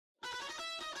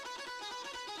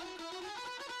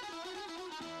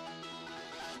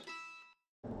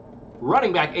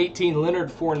Running back 18, Leonard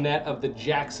Fournette of the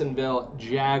Jacksonville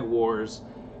Jaguars.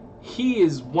 He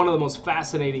is one of the most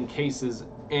fascinating cases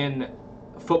in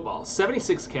football.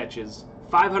 76 catches,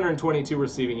 522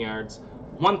 receiving yards,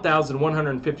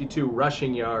 1,152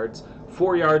 rushing yards,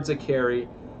 4 yards a carry,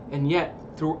 and yet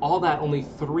through all that, only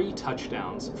 3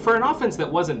 touchdowns. For an offense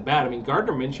that wasn't bad, I mean,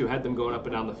 Gardner Minshew had them going up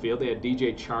and down the field. They had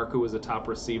DJ Chark, who was a top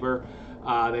receiver.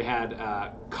 They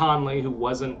had Conley, who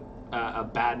wasn't a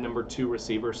bad number 2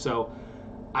 receiver. So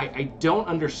I don't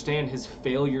understand his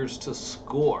failures to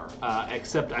score,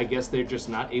 except I guess they're just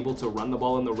not able to run the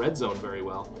ball in the red zone very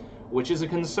well, which is a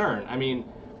concern. I mean,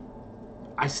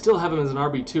 I still have him as an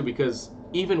RB2 because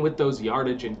even with those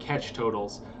yardage and catch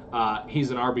totals,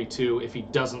 he's an RB2 if he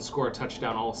doesn't score a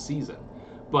touchdown all season.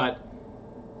 But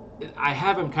I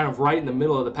have him kind of right in the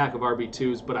middle of the pack of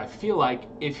RB2s, but I feel like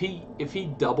if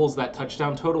he doubles that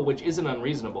touchdown total, which isn't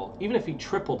unreasonable, even if he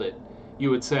tripled it, you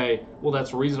would say, well,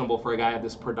 that's reasonable for a guy at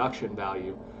this production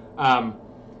value.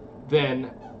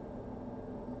 Then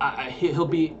he'll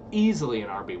be easily an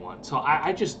RB1. So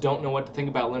I just don't know what to think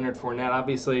about Leonard Fournette.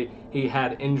 Obviously, he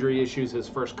had injury issues his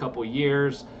first couple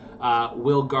years.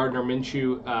 Will Gardner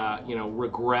Minshew,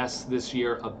 regress this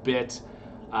year a bit,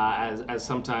 as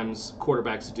sometimes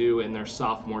quarterbacks do in their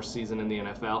sophomore season in the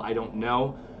NFL? I don't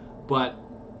know, but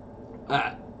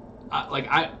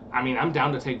I'm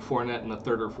down to take Fournette in the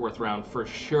 3rd or 4th round for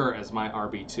sure as my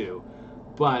RB2.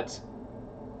 But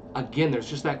again, there's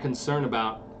just that concern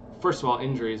about, first of all,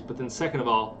 injuries, but then second of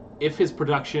all, if his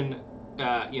production,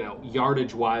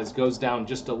 yardage-wise goes down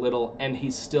just a little and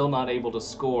he's still not able to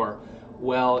score,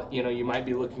 well, you might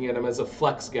be looking at him as a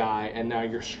flex guy, and now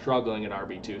you're struggling at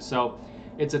RB2. So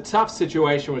it's a tough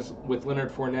situation with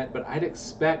Leonard Fournette, but I'd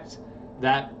expect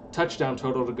that touchdown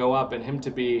total to go up and him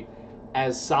to be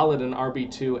as solid an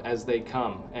RB2 as they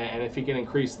come. And if he can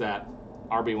increase that,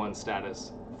 RB1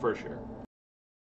 status for sure.